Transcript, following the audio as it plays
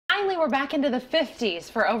Finally, we're back into the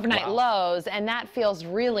 50s for overnight lows, and that feels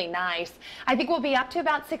really nice. I think we'll be up to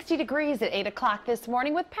about 60 degrees at 8 o'clock this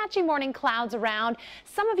morning with patchy morning clouds around.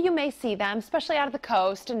 Some of you may see them, especially out of the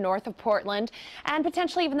coast and north of Portland, and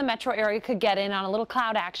potentially even the metro area could get in on a little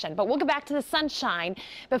cloud action. But we'll get back to the sunshine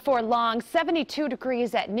before long. 72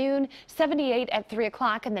 degrees at noon, 78 at 3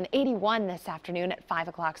 o'clock, and then 81 this afternoon at 5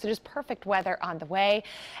 o'clock. So just perfect weather on the way.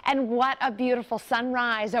 And what a beautiful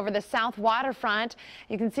sunrise over the south waterfront.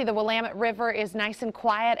 You can see the Willamette River is nice and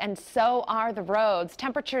quiet, and so are the roads.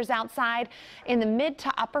 Temperatures outside in the mid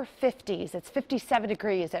to upper 50s. It's 57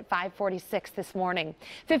 degrees at 5:46 this morning.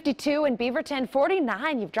 52 in Beaverton,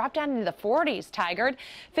 49. You've dropped down into the 40s, Tigard.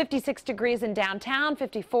 56 degrees in downtown,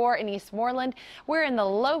 54 in Eastmoreland. We're in the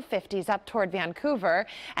low 50s up toward Vancouver.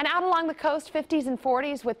 And out along the coast, 50s and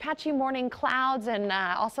 40s with patchy morning clouds and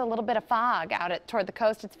also a little bit of fog out toward the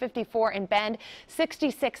coast. It's 54 in Bend,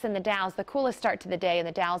 66 in the Dalles. The coolest start to the day in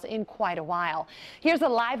the Dalles in quite a while. Here's a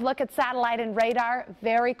live look at satellite and radar.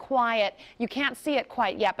 Very quiet. You can't see it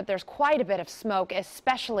quite yet, but there's quite a bit of smoke,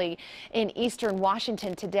 especially in eastern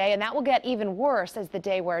Washington today, and that will get even worse as the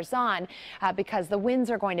day wears on because the winds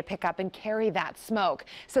are going to pick up and carry that smoke.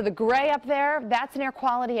 So the gray up there, that's an air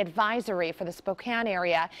quality advisory for the Spokane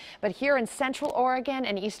area, but here in central Oregon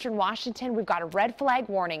and eastern Washington, we've got a red flag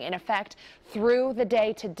warning in effect through the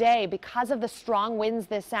day today because of the strong winds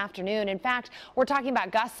this afternoon. In fact, we're talking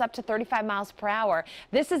about gusts up to 35 miles per hour.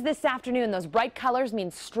 This is this afternoon. Those bright colors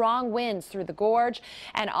mean strong winds through the gorge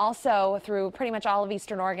and also through pretty much all of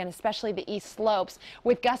eastern Oregon, especially the east slopes,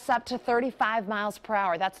 with gusts up to 35 miles per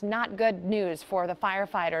hour. That's not good news for the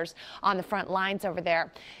firefighters on the front lines over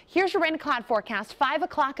there. Here's your rain and cloud forecast. 5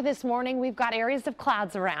 o'clock this morning, we've got areas of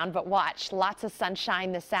clouds around, but watch, lots of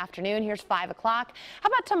sunshine this afternoon. Here's 5 o'clock. How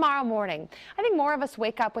about tomorrow morning? I think more of us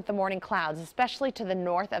wake up with the morning clouds, especially to the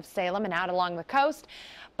north of Salem and out along the coast.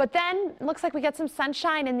 But then it looks like we get some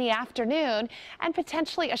sunshine in the afternoon and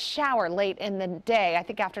potentially a shower late in the day. I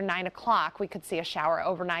think after 9 o'clock we could see a shower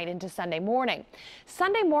overnight into Sunday morning.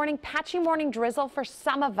 Sunday morning, patchy morning drizzle for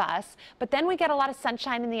some of us, but then we get a lot of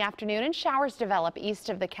sunshine in the afternoon and showers develop east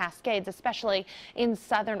of the Cascades, especially in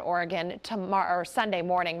southern Oregon tomorrow, or Sunday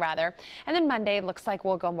morning rather. And then Monday it looks like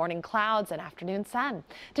we'll go morning clouds and afternoon sun.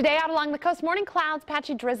 Today out along the coast, morning clouds,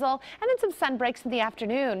 patchy drizzle, and then some sun breaks in the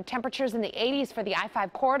afternoon. Temperatures in the 80s for the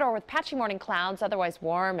I-5 corridor with patchy morning clouds, otherwise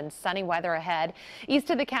warm and sunny weather ahead. East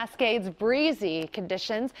of the Cascades, breezy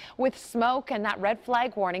conditions with smoke and that red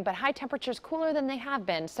flag warning, but high temperatures cooler than they have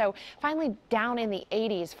been. So finally down in the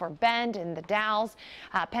 80s for Bend and the Dalles.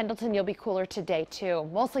 Pendleton, you'll be cooler today too.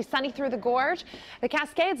 Mostly sunny through the gorge. The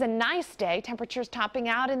Cascades, a nice day. Temperatures topping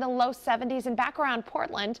out in the low 70s, and back around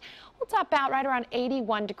Portland, we'll top out right around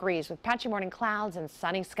 81 degrees with patchy morning clouds and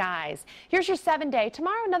sunny skies. Here's your 7-day.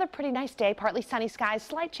 Tomorrow, another pretty nice day. Partly sunny skies,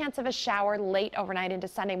 slight chance of a shower late overnight into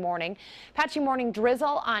Sunday morning. Patchy morning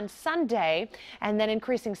drizzle on Sunday, and then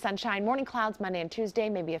increasing sunshine. Morning clouds Monday and Tuesday,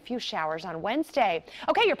 maybe a few showers on Wednesday.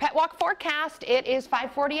 Okay, your pet walk forecast. It is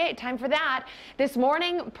 5:48. Time for that. This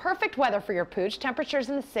morning, perfect weather for your pooch. Temperatures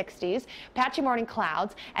in the 60s. Patchy morning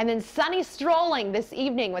clouds, and then sunny strolling this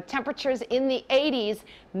evening with temperatures in the 80s.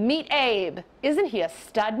 Meet Abe. Isn't he a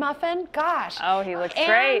stud muffin? Gosh. Oh, he looks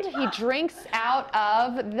great. And he drinks out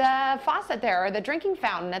of the faucet there, or the drinking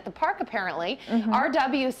fountain at the park, apparently.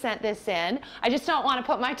 RW sent this in. I just don't want to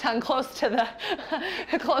put my tongue close to the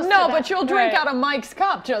No, but you'll drink out of Mike's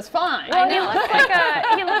cup just fine. Well,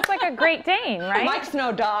 he looks like a Great Dane, right? Mike's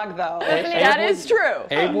no dog, though. That is true.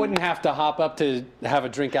 Abe wouldn't have to hop up to have a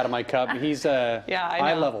drink out of my cup. He's yeah,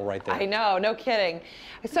 eye level right there. I know, no kidding.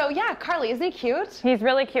 So yeah, Carly, isn't he cute? He's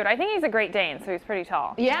really cute. I think he's a Great Dane, so he's pretty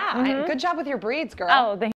tall. Yeah, good job with your breeds, girl. Oh,